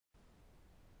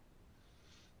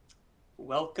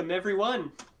Welcome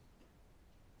everyone.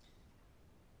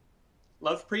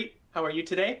 Lovepreet, how are you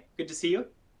today? Good to see you.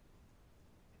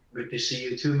 Good to see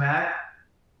you too, Matt.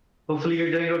 Hopefully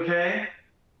you're doing okay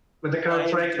with the current I'm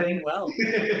strike doing thing. well.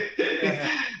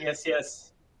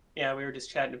 Yes. Yeah, we were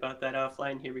just chatting about that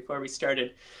offline here before we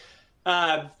started.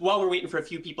 While we're waiting for a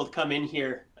few people to come in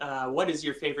here, what is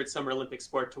your favorite Summer Olympic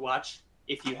sport to watch,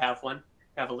 if you have one?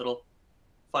 Have a little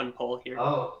fun poll here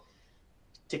Oh,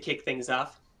 to kick things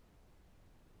off.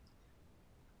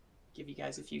 Give you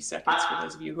guys a few seconds for I,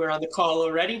 those of you who are on the call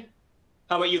already.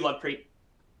 How about you, Lovepreet?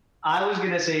 I was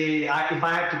gonna say if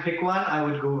I had to pick one, I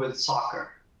would go with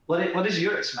soccer. What is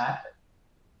yours, Matt?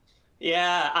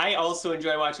 Yeah, I also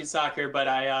enjoy watching soccer, but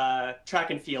I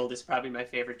track and field is probably my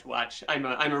favorite to watch. I'm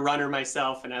a runner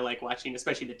myself, and I like watching,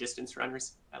 especially the distance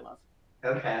runners. I love.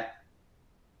 Okay,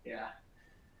 yeah,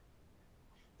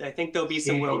 I think there'll be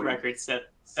some world skateboarding. records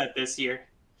set this year.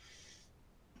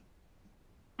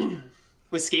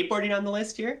 Was skateboarding on the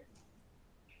list here?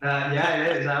 Yeah,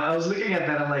 it is. I was looking at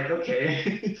that. I'm like,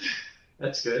 okay,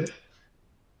 that's good.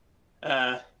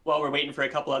 While we're waiting for a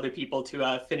couple other people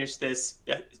to finish this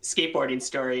skateboarding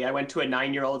story, I went to a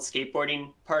 9-year-old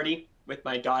skateboarding party with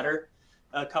my daughter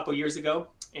a couple years ago,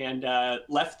 and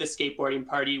left the skateboarding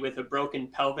party with a broken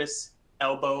pelvis,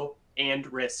 elbow,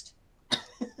 and wrist.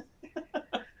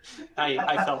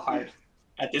 I fell hard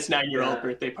at this 9-year-old Yeah.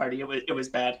 birthday party. It was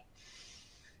bad.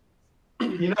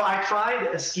 I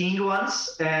tried skiing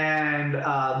once, and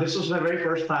this was my very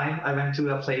first time. I went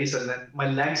to a place, and then my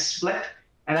legs split,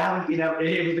 and I haven't been able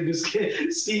to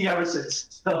do skiing ever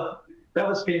since. So that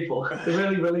was painful,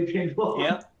 really, really painful.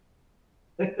 Yeah,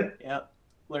 yeah.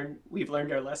 We've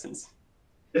learned our lessons.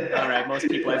 All right, most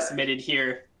people have submitted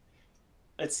here.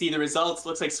 Let's see the results.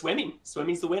 Looks like swimming.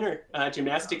 Swimming's the winner.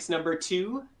 Gymnastics number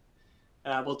 2.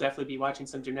 We'll definitely be watching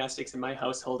some gymnastics in my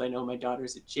household. I know my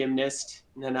daughter's a gymnast.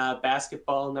 And then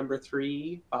basketball number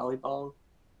 3, volleyball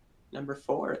number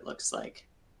 4, it looks like.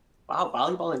 Wow,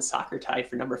 volleyball and soccer tied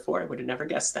for number 4. I would have never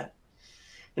guessed that.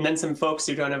 And then some folks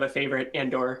who don't have a favorite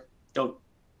and or aren't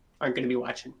going to be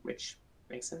watching, which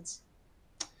makes sense.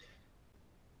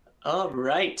 All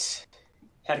right.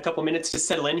 Had a couple minutes to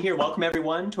settle in here. Welcome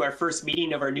everyone to our first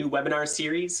meeting of our new webinar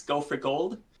series, Go for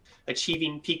Gold,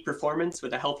 Achieving Peak Performance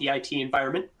with a Healthy IT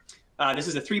Environment. This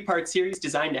is a 3-part series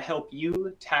designed to help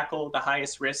you tackle the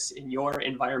highest risks in your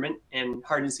environment and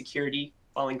harden security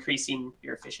while increasing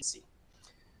your efficiency.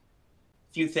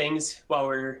 A few things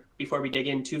before we dig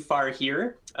in too far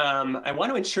here. I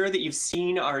want to ensure that you've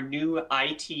seen our new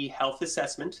IT health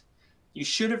assessment. You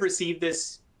should have received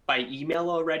this by email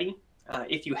already.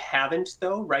 If you haven't,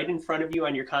 though, right in front of you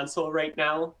on your console right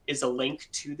now is a link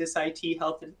to this IT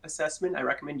health assessment. I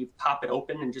recommend you pop it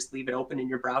open and just leave it open in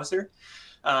your browser.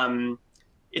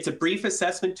 It's a brief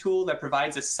assessment tool that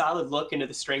provides a solid look into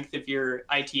the strength of your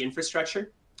IT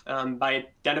infrastructure. By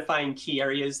identifying key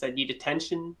areas that need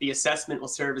attention, the assessment will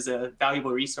serve as a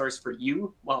valuable resource for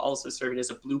you while also serving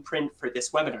as a blueprint for this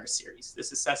webinar series.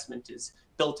 This assessment is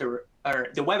the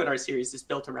webinar series is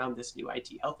built around this new IT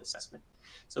health assessment.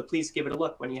 So please give it a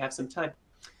look when you have some time.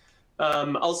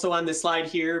 Also on the slide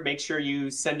here, make sure you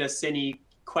send us any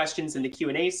questions in the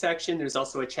Q&A section. There's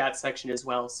also a chat section as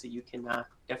well, so you can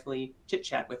definitely chit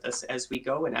chat with us as we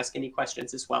go and ask any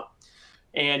questions as well.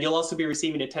 And you'll also be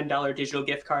receiving a $10 digital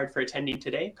gift card for attending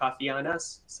today, Coffee on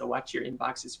Us. So watch your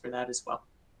inboxes for that as well.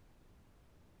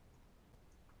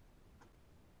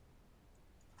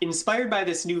 Inspired by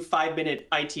this new 5-minute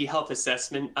IT health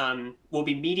assessment, we'll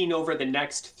be meeting over the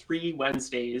next 3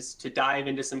 Wednesdays to dive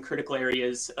into some critical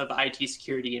areas of IT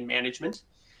security and management.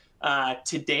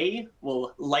 Today,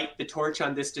 we'll light the torch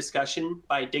on this discussion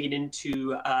by digging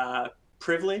into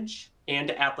privilege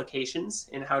and applications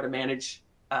and how to manage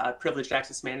privileged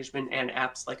access management and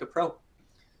apps like a pro.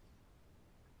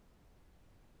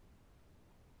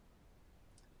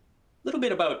 A little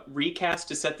bit about Recast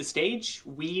to set the stage.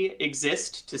 We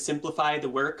exist to simplify the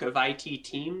work of IT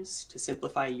teams, to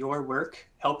simplify your work,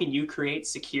 helping you create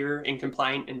secure and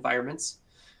compliant environments.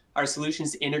 Our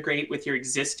solutions integrate with your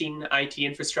existing IT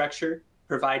infrastructure,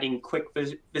 providing quick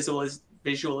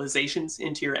visualizations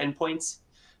into your endpoints,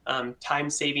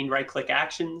 time-saving right-click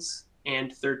actions,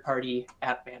 and third-party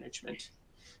app management.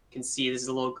 You can see this is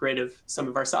a little grid of some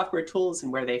of our software tools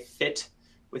and where they fit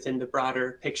within the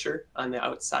broader picture on the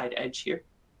outside edge here.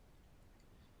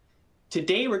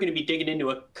 Today, we're going to be digging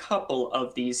into a couple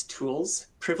of these tools,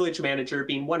 Privilege Manager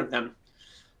being one of them.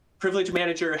 Privilege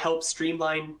Manager helps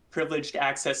streamline privileged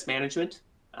access management.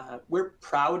 We're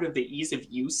proud of the ease of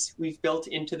use we've built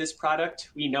into this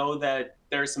product. We know that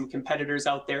there are some competitors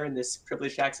out there in this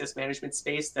privileged access management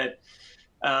space that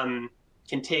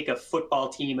can take a football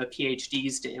team of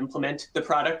PhDs to implement the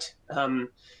product.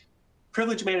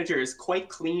 Privilege Manager is quite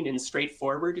clean and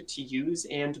straightforward to use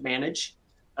and manage.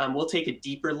 We'll take a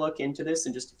deeper look into this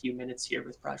in just a few minutes here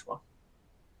with Prajwal.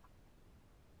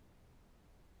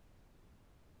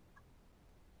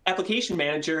 Application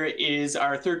Manager is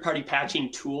our third-party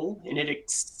patching tool, and it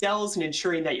excels in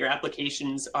ensuring that your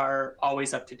applications are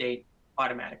always up to date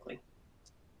automatically.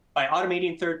 By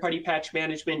automating third-party patch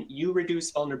management, you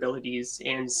reduce vulnerabilities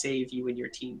and save you and your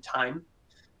team time.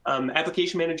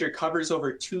 Application Manager covers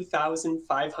over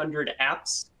 2,500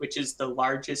 apps, which is the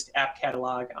largest app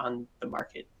catalog on the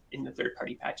market in the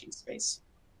third-party patching space.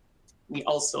 We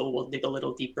also will dig a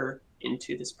little deeper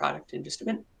into this product in just a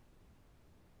minute.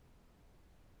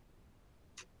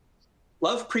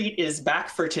 Lovepreet is back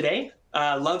for today.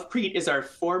 Lovepreet is our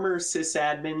former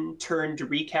sysadmin turned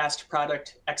Recast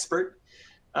product expert.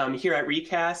 Here at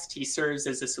Recast, he serves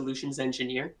as a solutions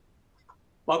engineer.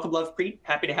 Welcome, Lovepreet.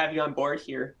 Happy to have you on board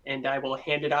here, and I will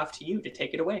hand it off to you to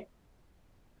take it away.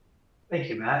 Thank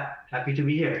you, Matt. Happy to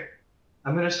be here.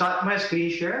 I'm going to start my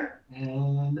screen share,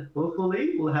 and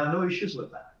hopefully we'll have no issues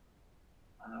with that.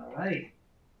 All right.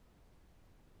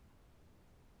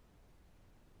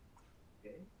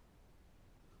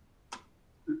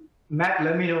 Matt,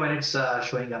 let me know when it's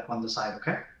showing up on the side,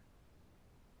 okay?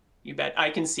 You bet. I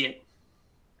can see it.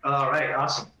 All right,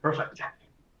 awesome. Perfect.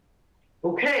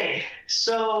 Okay,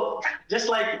 so just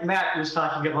like Matt was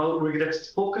talking about, we're going to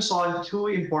focus on two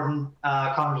important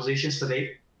conversations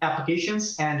today,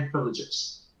 applications and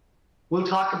privileges. We'll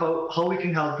talk about how we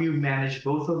can help you manage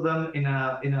both of them in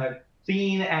a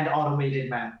clean and automated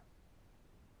manner.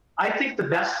 I think the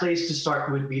best place to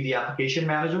start would be the application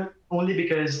manager, only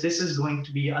because this is going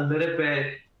to be a little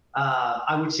bit,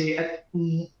 I would say, a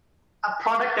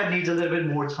product that needs a little bit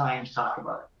more time to talk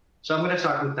about it. So I'm going to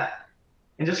start with that.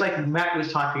 And just like Matt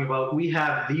was talking about, we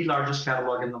have the largest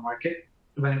catalog in the market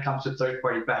when it comes to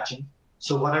third-party patching.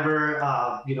 So whatever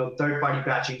third-party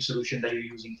patching solution that you're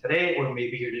using today, or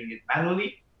maybe you're doing it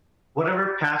manually,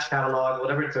 whatever patch catalog,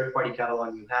 whatever third-party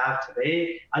catalog you have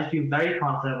today, I feel very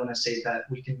confident when I say that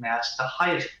we can match the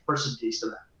highest percentage to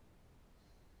that.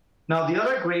 Now, the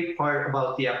other great part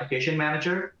about the application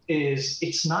manager is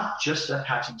it's not just a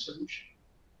patching solution.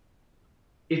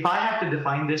 If I have to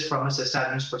define this from a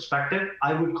sysadmin's perspective,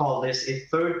 I would call this a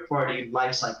third-party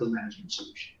lifecycle management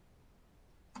solution.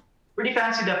 Pretty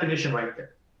fancy definition right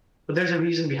there, but there's a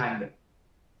reason behind it.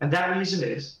 And that reason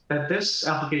is that this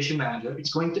application manager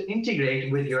is going to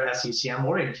integrate with your SCCM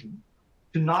or Intune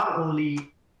to not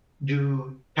only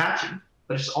do patching,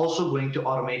 but it's also going to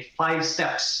automate 5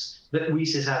 steps that we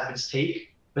sysadmins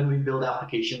take when we build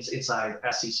applications inside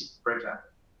SCC, for example.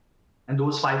 And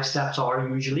those 5 steps are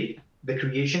usually the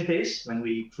creation phase. When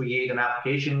we create an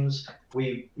applications,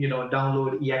 we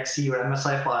download exe or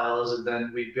MSI files, and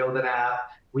then we build an app.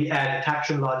 We add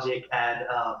detection logic, add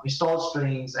install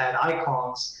strings, add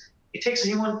icons. It takes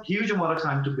a huge amount of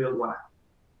time to build one app.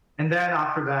 And then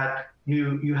after that,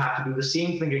 you have to do the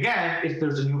same thing again if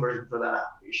there's a new version for that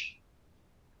application.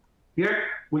 Here,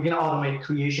 we're going to automate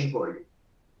creation for you.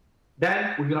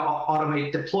 Then we're going to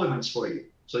automate deployments for you,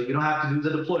 so you don't have to do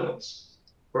the deployments.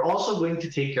 We're also going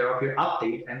to take care of your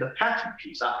update and the patching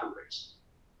piece afterwards.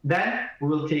 Then we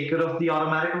will take care of the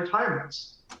automatic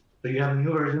retirements. So you have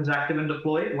new versions active and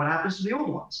deployed. What happens to the old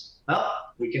ones? Well,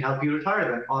 we can help you retire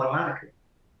them automatically.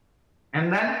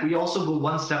 And then we also go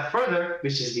one step further,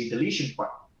 which is the deletion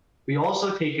part. We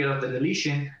also take care of the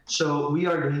deletion, so we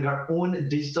are doing our own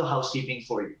digital housekeeping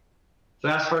for you. So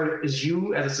as far as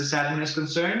you as a sysadmin is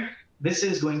concerned, this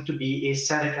is going to be a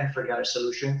set it and forget it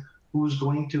solution who's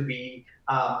going to be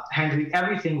handling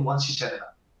everything once you set it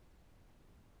up.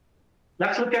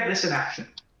 Let's look at this in action.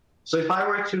 So if I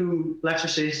were to, let's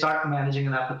just say, start managing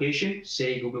an application,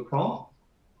 say Google Chrome,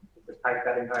 type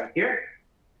that in right here.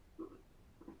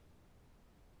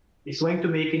 It's going to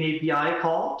make an API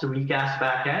call to Recast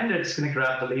backend. It's going to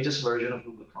grab the latest version of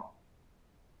Google Chrome.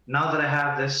 Now that I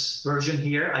have this version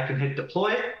here, I can hit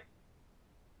deploy.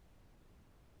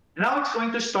 And now it's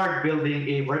going to start building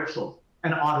a workflow,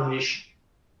 an automation.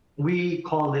 We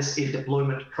call this a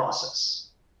deployment process.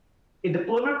 A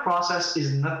deployment process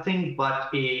is nothing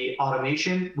but a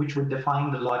automation which would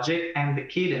define the logic and the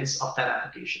cadence of that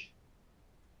application.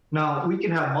 Now, we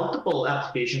can have multiple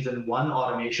applications in one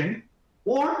automation,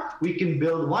 or we can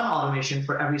build one automation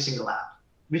for every single app,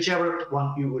 whichever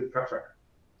one you would prefer.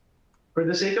 For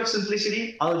the sake of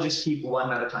simplicity, I'll just keep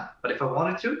one at a time. But if I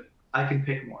wanted to, I can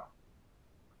pick more.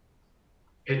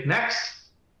 Hit next.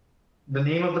 The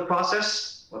name of the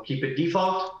process, I'll keep it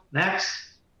default. Next.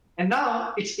 And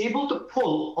now it's able to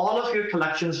pull all of your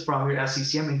collections from your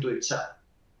SCCM into itself.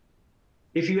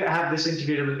 If you have this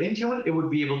integrated with Intune, it would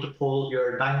be able to pull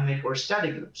your dynamic or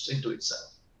static groups into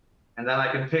itself. And then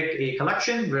I can pick a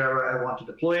collection wherever I want to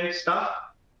deploy stuff.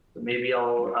 So maybe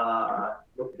I'll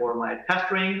look for my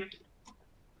test ring,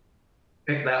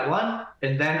 pick that one,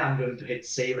 and then I'm going to hit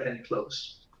save and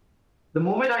close. The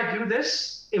moment I do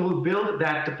this, it will build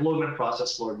that deployment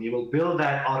process for me. It will build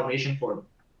that automation for me.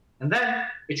 And then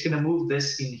it's going to move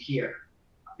this in here,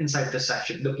 inside this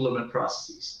section, deployment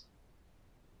processes.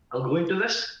 I'll go into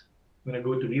this. I'm going to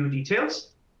go to view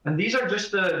details. And these are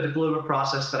just the deployment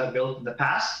process that I built in the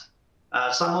past.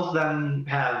 Some of them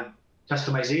have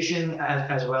customization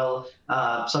as well,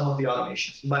 some of the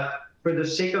automations. But for the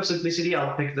sake of simplicity,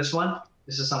 I'll pick this one.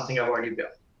 This is something I've already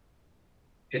built.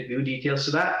 Hit view details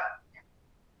to that.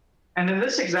 And in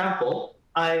this example,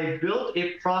 I built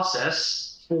a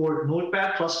process for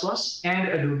Notepad++ and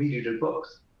Adobe Reader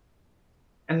both.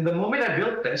 And the moment I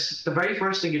built this, the very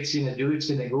first thing it's going to do, it's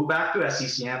going to go back to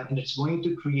SCCM and it's going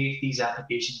to create these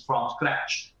applications from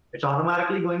scratch. It's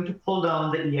automatically going to pull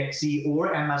down the EXE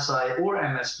or MSI or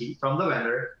MSP from the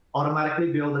vendor,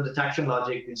 automatically build the detection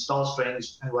logic, install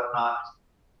strings and whatnot.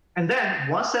 And then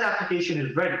once that application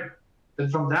is ready, then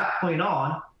from that point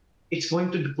on, it's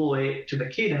going to deploy to the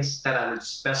cadence that I would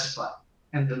specify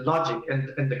and the logic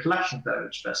and the collection that I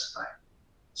would specify.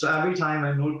 So every time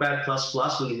a Notepad++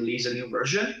 will release a new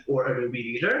version or Adobe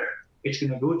Reader, it's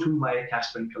going to go to my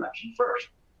test bin collection first,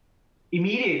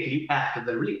 immediately after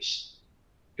the release,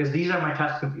 because these are my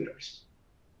test computers.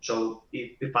 So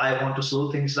if I want to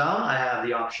slow things down, I have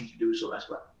the option to do so as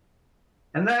well.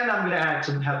 And then I'm going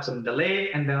to have some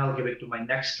delay, and then I'll give it to my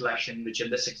next collection, which in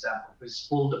this example is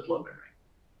full deployment ring.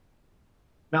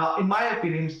 Now, in my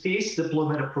opinion, phased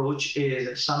deployment approach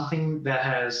is something that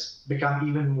has become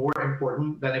even more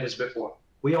important than it was before.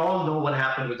 We all know what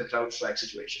happened with the CrowdStrike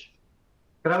situation.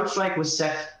 CrowdStrike was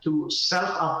set to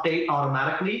self-update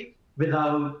automatically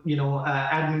without,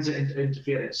 admin's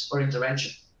interference or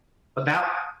intervention. But that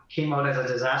came out as a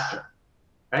disaster,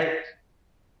 right?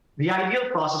 The ideal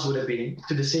process would have been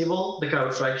to disable the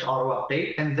CrowdStrike's auto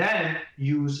update and then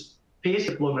use phased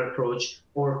deployment approach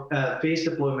or phased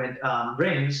deployment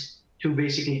rings to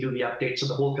basically do the update so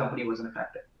the whole company wasn't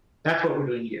affected. That's what we're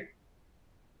doing here.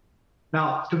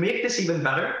 Now, to make this even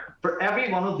better, for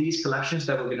every one of these collections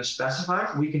that we're going to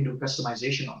specify, we can do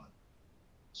customization on them.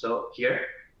 So here,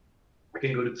 I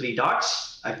can go to three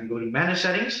dots, I can go to manage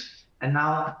settings, and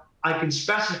now I can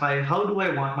specify how do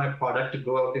I want my product to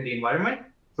go out in the environment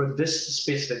for this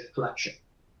specific collection.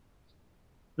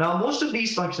 Now, most of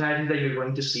these functionalities that you're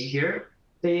going to see here,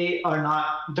 they're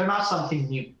not something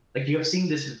new. Like you have seen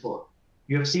this before.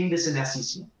 You have seen this in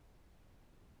SCCM.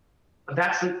 But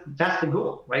that's the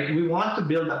goal, right? We want to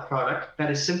build a product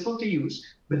that is simple to use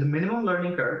with a minimum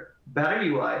learning curve, better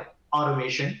UI,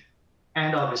 automation,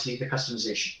 and obviously the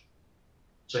customization.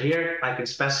 So here I can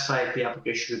specify if the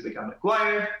application should become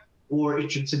required, or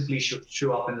it should simply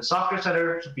show up in the software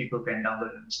center so people can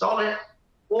download and install it.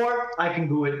 Or I can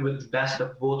go with the best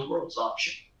of both worlds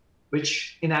option,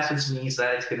 which in essence means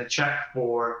that it's going to check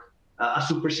for a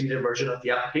superseded version of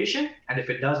the application. And if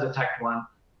it does detect one,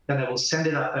 then it will send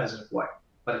it up as required.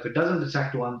 But if it doesn't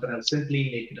detect one, then it'll simply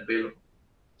make it available.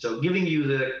 So giving you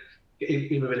the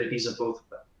capabilities of both of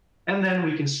them. And then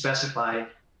we can specify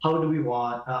how do we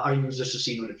want our users to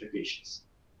see notifications.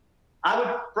 I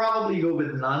would probably go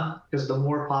with none, because the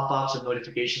more pop-ups and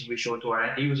notifications we show to our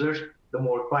end users, the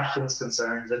more questions,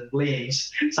 concerns, and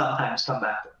blames sometimes come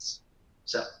back to us.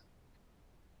 So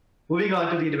moving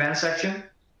on to the advanced section,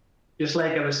 just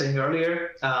like I was saying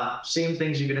earlier, same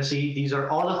things you're going to see. These are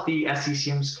all of the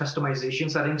SCCM's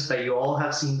customization settings that you all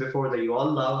have seen before, that you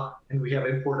all love, and we have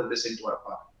imported this into our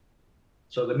product.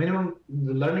 So the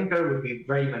learning curve would be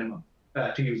very minimum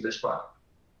to use this product.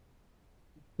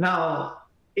 Now,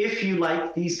 if you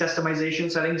like these customization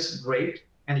settings, great.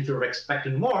 And if you're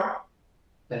expecting more,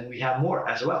 then we have more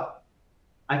as well.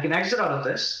 I can exit out of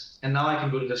this, and now I can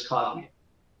go to this cloud view.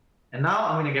 And now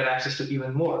I'm going to get access to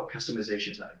even more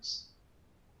customization settings.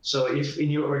 So if in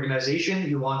your organization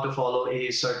you want to follow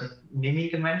a certain naming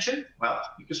convention, well,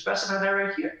 you can specify that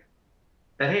right here.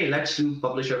 That, hey, let's do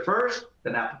publisher first,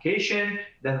 then application,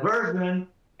 then version,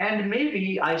 and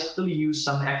maybe I still use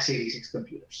some x86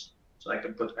 computers. So I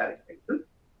can put that in.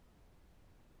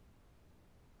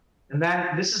 And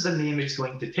then this is the name it's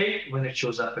going to take when it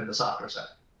shows up in the software center.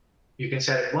 You can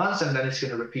set it once, and then it's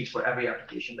going to repeat for every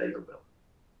application that you build.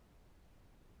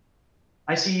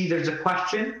 I see there's a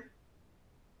question.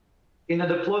 In a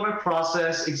deployment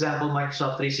process, example,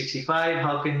 Microsoft 365,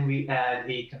 how can we add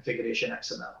a configuration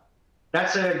XML?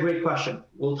 That's a great question.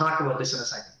 We'll talk about this in a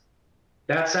second.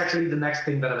 That's actually the next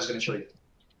thing that I was going to show you.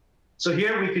 So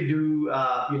here we could do,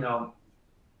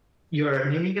 your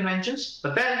naming conventions,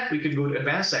 but then we could go to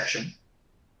advanced section.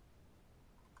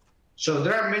 So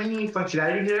there are many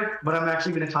functionality here, but I'm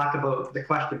actually going to talk about the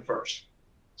question first.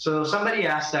 So somebody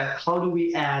asked that, how do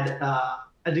we add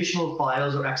additional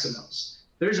files or XMLs?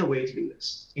 There's a way to do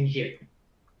this in here.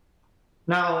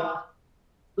 Now,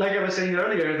 like I was saying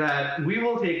earlier, that we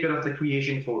will take care of the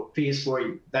creation phase for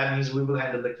you. That means we will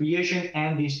handle the creation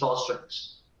and the install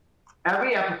strings.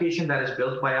 Every application that is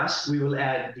built by us, we will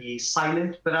add the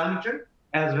silent parameter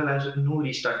as well as no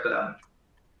restart parameter.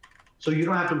 So you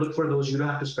don't have to look for those. You don't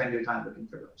have to spend your time looking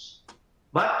for those.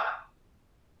 But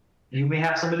you may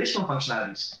have some additional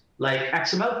functionalities like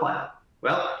XML file.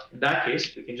 Well, in that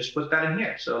case, we can just put that in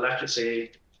here. So let's just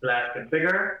say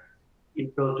 /configure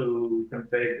equal to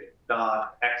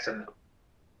config.xml.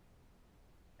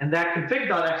 And that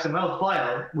config.xml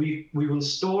file, we will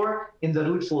store in the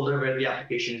root folder where the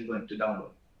application is going to download,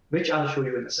 which I'll show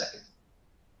you in a second.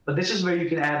 But this is where you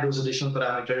can add those additional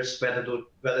parameters,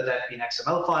 whether that be an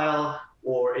XML file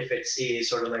or if it's a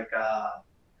sort of like a,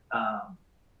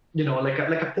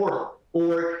 like a portal.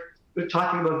 Or we're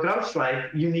talking about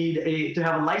CrowdStrike, you need to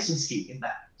have a license key in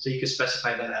that. So you can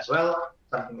specify that as well,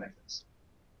 something like this.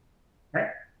 Okay.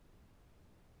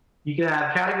 You can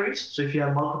have categories. So if you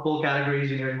have multiple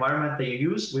categories in your environment that you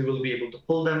use, we will be able to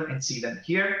pull them and see them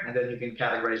here. And then you can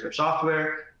categorize your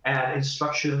software, add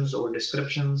instructions or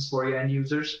descriptions for your end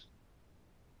users.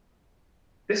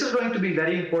 This is going to be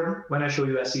very important when I show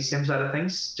you SCCM side of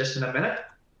things just in a minute.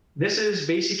 This is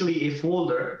basically a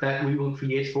folder that we will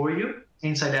create for you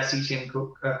inside SCCM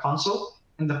console.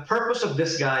 And the purpose of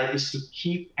this guy is to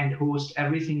keep and host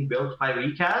everything built by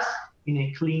Recast in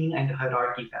a clean and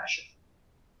hierarchy fashion.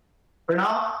 For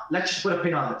now, let's just put a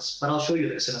pin on this, but I'll show you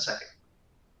this in a second.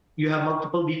 You have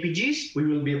multiple DPGs. We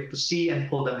will be able to see and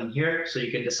pull them in here so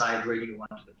you can decide where you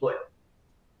want to deploy it.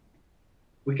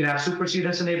 We can have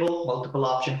supersedence enabled, multiple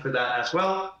options for that as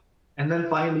well. And then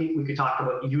finally, we could talk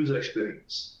about user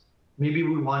experience. Maybe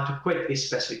we want to quit a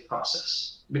specific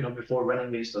process, before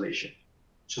running the installation.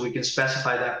 So we can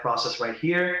specify that process right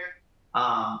here,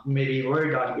 maybe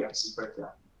word.exe, for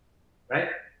example, right?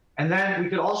 And then we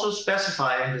could also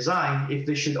specify and design if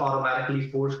they should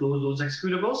automatically force close those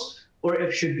executables, or if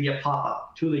it should be a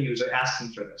pop-up to the user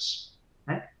asking for this.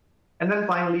 Right? And then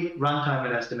finally, runtime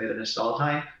and estimated install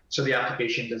time, so the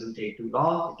application doesn't take too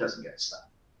long, it doesn't get stuck.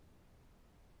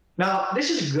 Now, this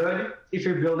is good if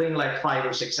you're building like 5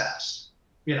 or 6 apps,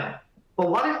 But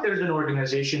what if there's an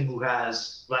organization who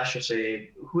has, let's just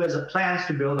say, who has plans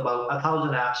to build about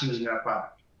 1,000 apps using our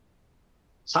product?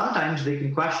 Sometimes they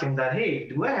can question that, hey,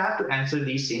 do I have to answer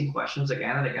these same questions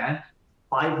again and again,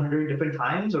 500 different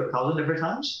times or 1,000 different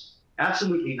times?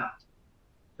 Absolutely not.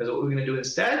 Because what we're going to do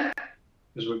instead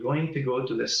is we're going to go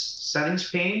to this settings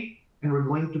pane, and we're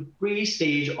going to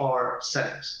pre-stage our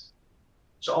settings.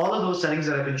 So all of those settings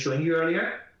that I've been showing you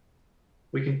earlier,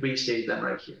 we can pre-stage them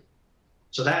right here.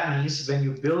 So that means when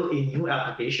you build a new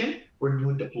application or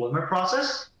new deployment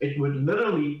process, it would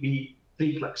literally be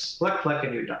 3 clicks. Click,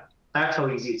 and you're done. That's how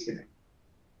easy it's going to be.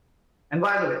 And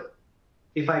by the way,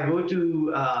 if I go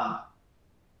to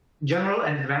general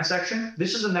and advanced section,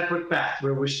 this is a network path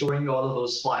where we're storing all of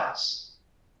those files.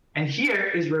 And here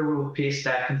is where we will paste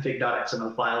that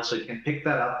config.xml file so you can pick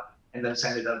that up and then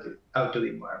send it out to the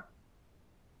environment.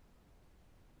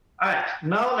 All right,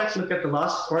 now let's look at the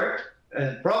last part,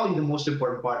 and probably the most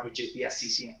important part, which is the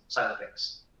SCCM side of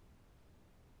things.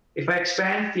 If I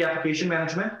expand the application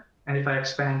management, and if I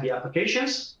expand the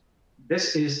applications,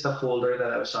 this is the folder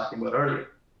that I was talking about earlier.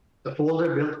 The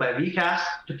folder built by Recast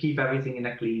to keep everything in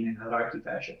a clean and hierarchy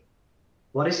fashion.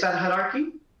 What is that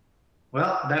hierarchy?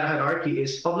 Well, that hierarchy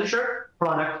is publisher,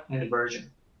 product, and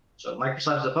version. So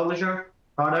Microsoft is the publisher,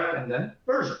 product, and then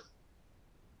version.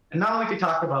 And now we can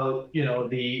talk about the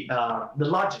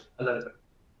logic a little bit.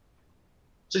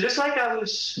 So just like I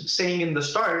was saying in the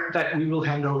start that we will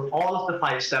handle all of the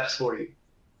 5 steps for you.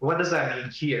 What does that mean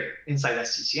here inside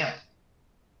SCCM?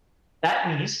 That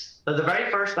means that the very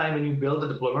first time when you build the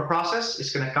deployment process,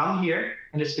 it's going to come here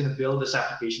and it's going to build this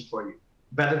application for you,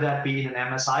 whether that be in an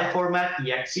MSI format,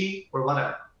 exe, or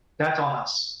whatever. That's on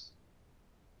us.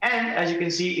 And as you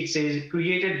can see, it says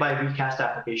created by Recast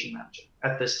Application Manager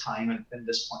at this time and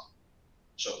this point.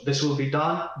 So this will be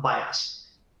done by us.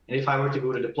 And if I were to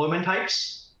go to deployment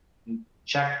types and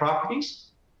check properties,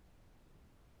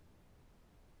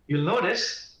 you'll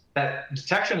notice that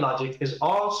detection logic is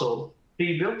also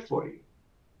pre-built for you.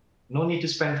 No need to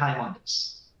spend time on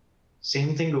this.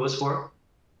 Same thing goes for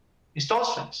install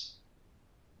strings.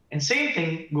 And same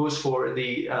thing goes for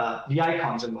the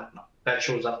icons and whatnot that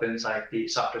shows up inside the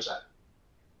software side.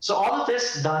 So all of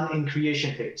this done in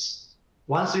creation phase.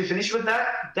 Once we finish with that,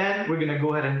 then we're going to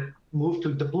go ahead and move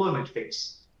to deployment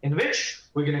phase, in which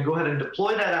we're going to go ahead and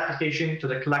deploy that application to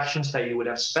the collections that you would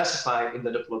have specified in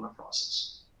the deployment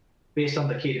process, based on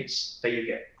the cadence that you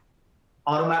get.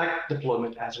 Automatic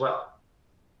deployment as well.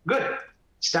 Good.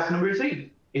 Step number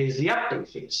 3 is the update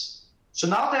phase. So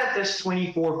now that this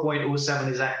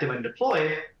 24.07 is active and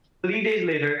deployed, 3 days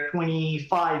later,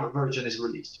 25 version is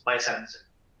released by 7.0.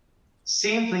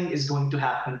 Same thing is going to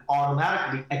happen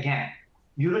automatically again.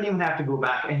 You don't even have to go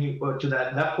back to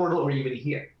that web portal or even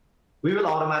here. We will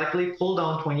automatically pull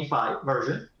down 25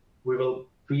 version. We will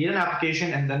create an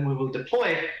application, and then we will deploy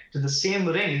it to the same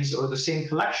rings or the same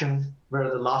collection where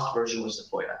the last version was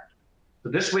deployed at. So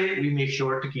this way, we make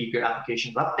sure to keep your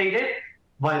applications updated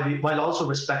while also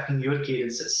respecting your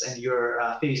cadences and your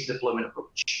phased deployment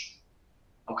approach.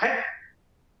 Okay,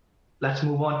 let's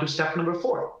move on to step number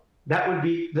 4. That would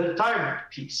be the retirement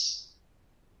piece.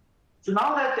 So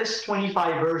now that this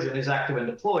 25 version is active and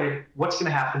deployed, what's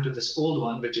going to happen to this old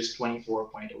one, which is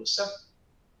 24.07?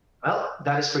 Well,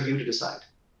 that is for you to decide.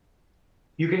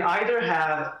 You can either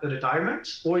have a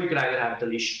retirement or you can either have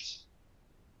deletions.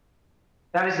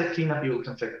 That is the cleanup you will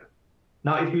configure.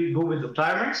 Now, if we go with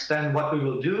retirements, then what we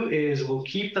will do is we'll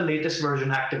keep the latest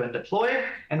version active and deployed,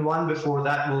 and one before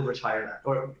that will retire that,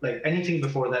 or like anything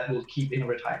before that will keep in a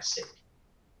retired state.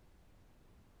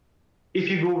 If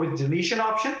you go with deletion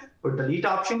option or delete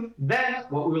option, then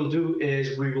what we will do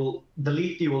is we will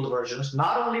delete the old versions,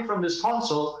 not only from this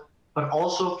console, but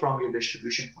also from your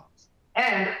distribution files,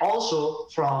 and also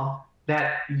from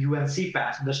that UNC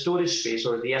path, the storage space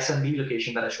or the SMB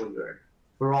location that I showed you earlier.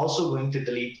 We're also going to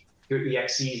delete your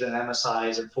EXEs and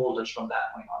MSIs and folders from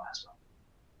that point on as well.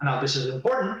 Now, this is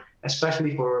important,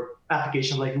 especially for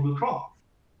applications like Google Chrome,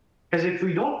 because if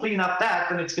we don't clean up that,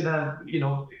 then it's gonna,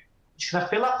 it's gonna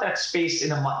fill up that space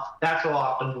in a month. That's how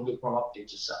often Google Chrome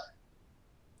updates itself.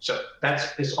 So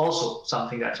that is also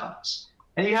something that's on us.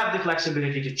 And you have the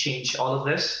flexibility to change all of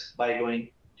this by going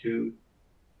to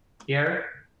here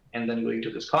and then going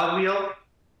to this cogwheel,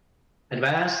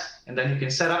 advanced, and then you can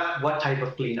set up what type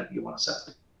of cleanup you want to set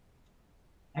up.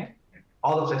 Okay?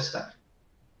 All of this stuff.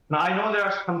 Now, I know there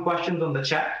are some questions on the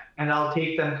chat, and I'll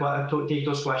take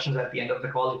those questions at the end of the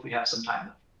call if we have some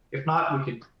time. If not, we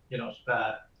could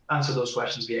answer those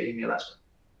questions via email as well.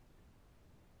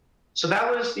 So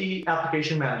that was the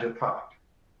Application Manager product.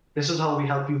 This is how we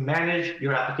help you manage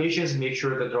your applications and make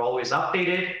sure that they're always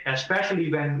updated, especially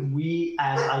when we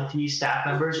as IT staff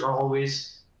members are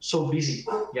always so busy,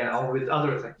 with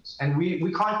other things. And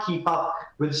we can't keep up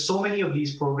with so many of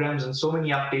these programs and so many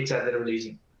updates that they're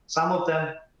releasing. Some of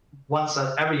them once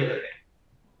every other day.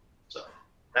 So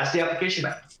that's the Application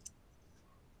Manager.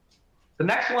 The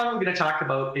next one we're going to talk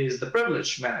about is the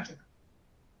Privilege Manager,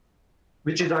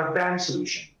 which is our PAM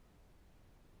solution.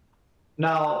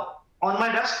 Now, on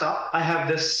my desktop, I have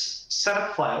this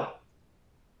setup file,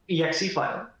 exe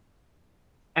file,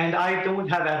 and I don't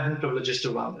have admin privileges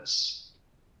to run this.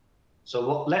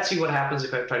 So let's see what happens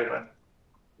if I try to run it.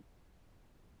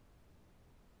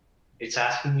 It's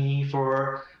asking me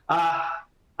for, I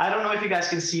don't know if you guys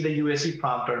can see the USC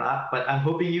prompt or not, but I'm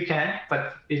hoping you can.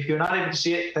 But if you're not able to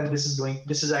see it, then this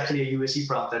is actually a USC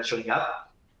prompt that's showing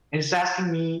up. And it's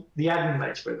asking me the admin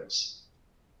rights for this.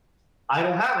 I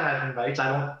don't have an admin rights. I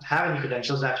don't have any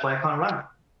credentials. That's why I can't run it,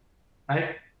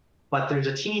 right? But there's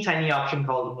a teeny tiny option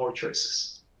called More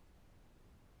Choices.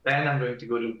 Then I'm going to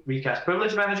go to Recast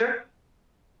Privilege Manager.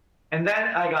 And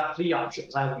then I got 3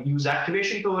 options. I will use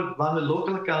activation code, run the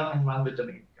local account, and run the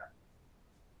domain account.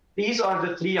 These are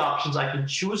the 3 options I can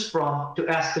choose from to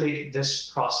escalate this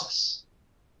process.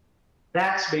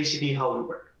 That's basically how we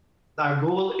work. Our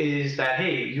goal is that,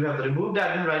 hey, you have removed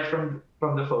admin rights from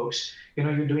the folks.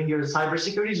 You're doing your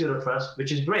cybersecurity zero trust,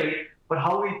 which is great, but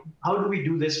how do we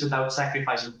do this without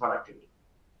sacrificing productivity?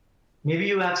 Maybe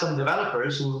you have some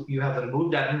developers who you have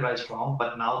removed admin rights from,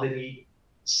 but now they need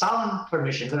some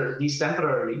permissions, or at least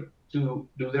temporarily, to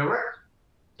do their work.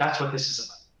 That's what this is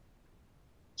about.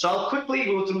 So I'll quickly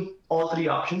go through all 3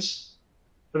 options.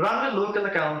 Run the local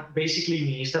account basically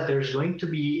means that there's going to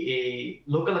be a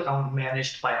local account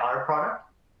managed by our product,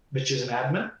 which is an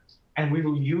admin, and we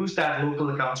will use that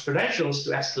local account's credentials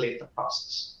to escalate the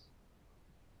process.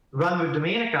 Run with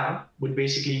domain account would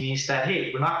basically means that,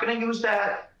 hey, we're not going to use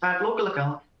that local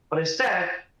account, but instead,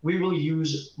 we will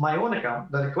use my own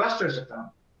account, the requester's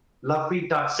account,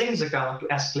 lovepreet.singh's account, to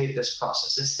escalate this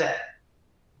process instead.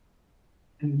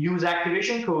 And use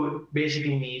activation code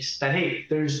basically means that, hey,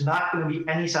 there's not going to be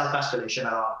any self-escalation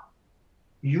at all.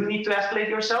 You need to escalate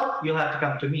yourself, you'll have to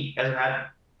come to me as an admin.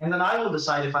 And then I will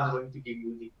decide if I'm going to give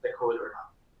you the code or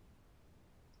not.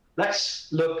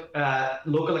 Let's look at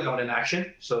local account in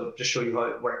action. So just show you how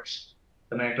it works.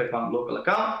 I'm going to click on local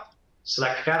account,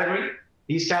 select category.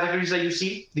 These categories that you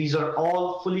see, these are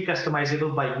all fully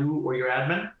customizable by you or your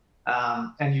admin.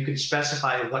 And you can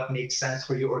specify what makes sense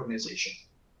for your organization.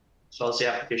 So I'll say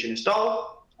application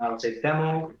install. I'll say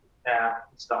demo app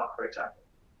install, for example.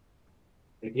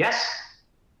 Hit yes.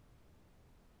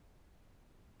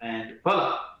 And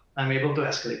voila, I'm able to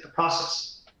escalate the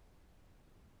process.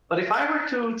 But if I were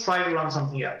to try to run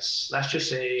something else, let's just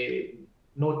say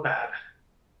Notepad,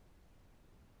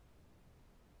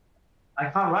 I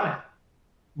can't run it.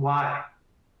 Why?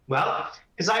 Well,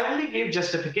 because I only gave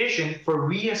justification for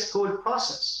VS Code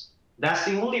process. That's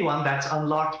the only one that's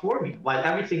unlocked for me, while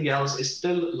everything else is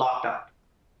still locked up.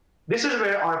 This is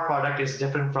where our product is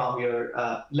different from your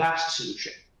Labs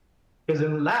solution. Because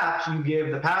in Labs, you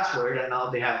give the password, and now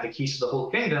they have the keys to the whole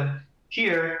kingdom.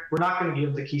 Here, we're not going to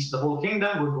give the keys to the whole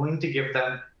kingdom. We're going to give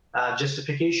them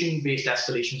justification-based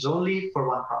escalations only for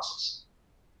one process.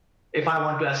 If I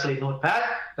want to escalate Notepad,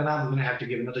 then I'm going to have to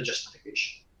give another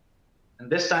justification. And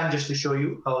this time, just to show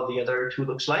you how the other two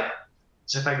looks like.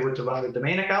 So if I go to run the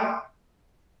domain account,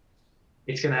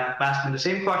 it's going to ask me the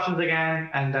same questions again.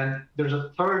 And then there's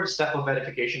a third step of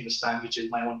verification this time, which is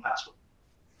my own password.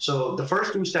 So the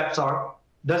first two steps are,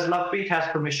 does Lovepreet has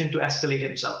permission to escalate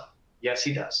himself? Yes,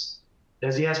 he does.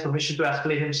 Does he has permission to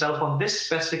escalate himself on this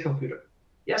specific computer?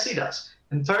 Yes, he does.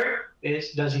 And third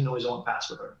is, does he know his own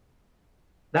password?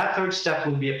 That third step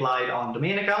will be applied on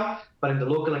domain account, but in the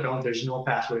local account, there's no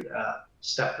password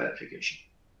step verification.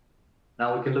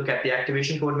 Now we can look at the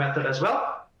activation code method as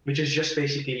well, which is just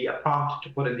basically a prompt to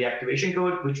put in the activation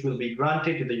code, which will be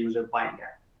granted to the user by the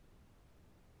app.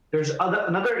 There's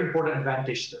another important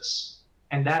advantage to this,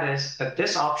 and that is that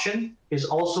this option is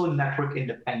also network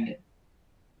independent.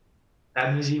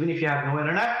 That means even if you have no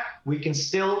internet, we can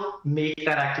still make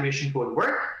that activation code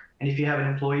work. And if you have an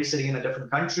employee sitting in a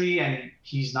different country and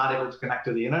he's not able to connect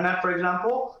to the internet, for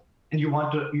example, and you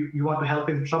want to help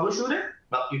him troubleshoot it,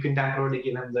 well, you can temporarily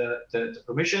give him the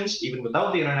permissions, even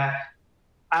without the internet.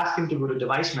 Ask him to go to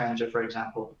Device Manager, for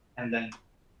example, and then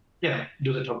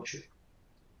do the troubleshooting.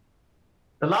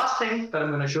 The last thing that I'm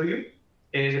going to show you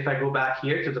is if I go back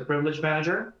here to the Privilege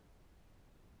Manager,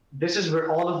 this is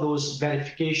where all of those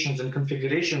verifications and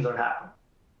configurations are happening.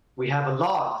 We have a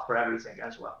log for everything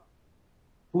as well.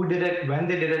 Who did it, when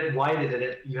they did it, why they did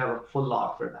it, you have a full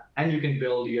log for that. And you can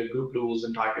build your group rules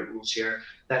and target rules here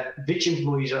that which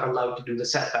employees are allowed to do the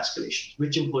self-escalation,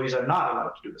 which employees are not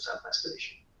allowed to do the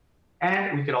self-escalation.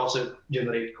 And we could also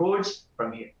generate codes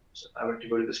from here. So if I were to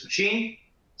go to this machine,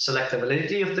 select the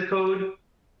validity of the code,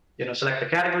 select the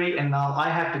category, and now I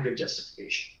have to give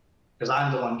justification because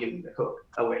I'm the one giving the code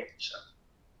away. So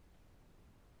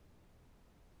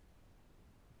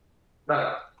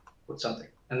put something.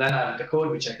 And then I have the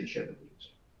code, which I can share with the user.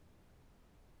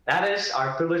 That is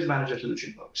our Privilege Manager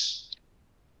solution, folks.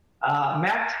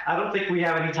 Matt, I don't think we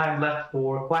have any time left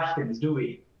for questions, do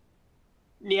we?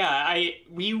 Yeah,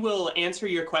 we will answer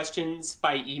your questions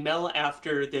by email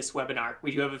after this webinar.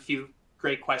 We do have a few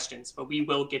great questions, but we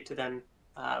will get to them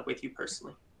with you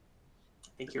personally. I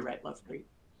think you're right, Lovepreet.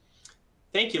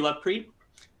 Thank you, Lovepreet.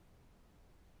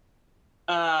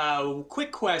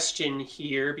 Quick question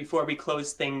here before we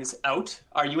close things out.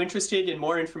 Are you interested in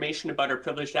more information about our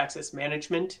privileged access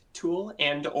management tool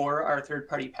and or our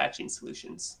third-party patching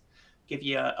solutions? Give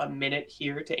you a minute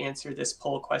here to answer this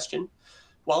poll question.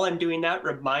 While I'm doing that,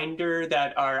 reminder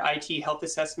that our IT health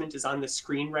assessment is on the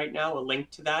screen right now, a link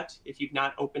to that. If you've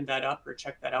not opened that up or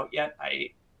checked that out yet,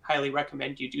 I highly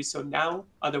recommend you do so now.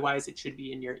 Otherwise, it should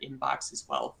be in your inbox as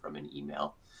well from an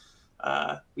email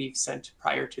we've sent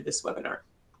prior to this webinar.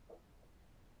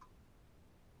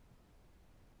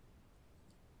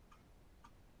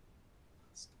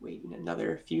 Just waiting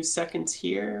another few seconds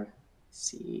here.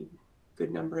 See,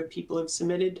 good number of people have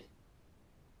submitted.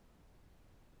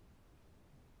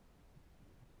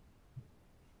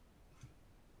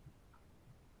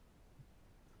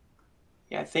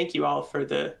 Yeah, thank you all for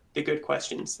the good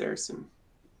questions. There are some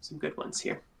good ones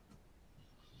here.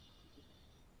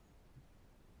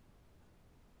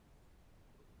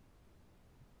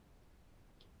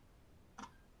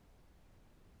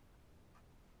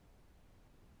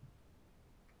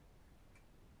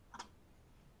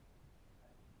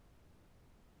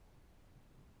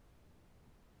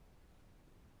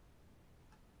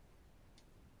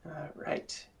 All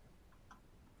right.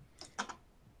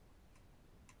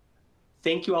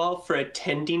 Thank you all for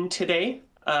attending today.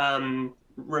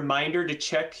 Reminder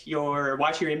to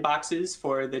watch your inboxes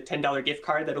for the $10 gift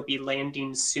card that'll be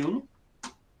landing soon.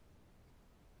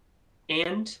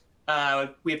 And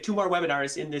We have 2 more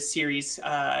webinars in this series.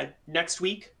 Next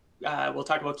week, we'll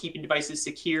talk about keeping devices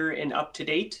secure and up to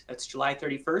date. That's July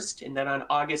 31st. And then on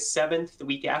August 7th, the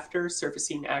week after,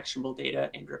 surfacing actionable data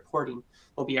and reporting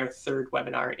will be our 3rd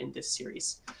webinar in this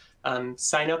series.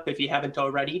 Sign up if you haven't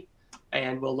already,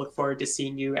 and we'll look forward to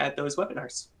seeing you at those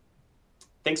webinars.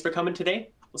 Thanks for coming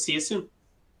today. We'll see you soon.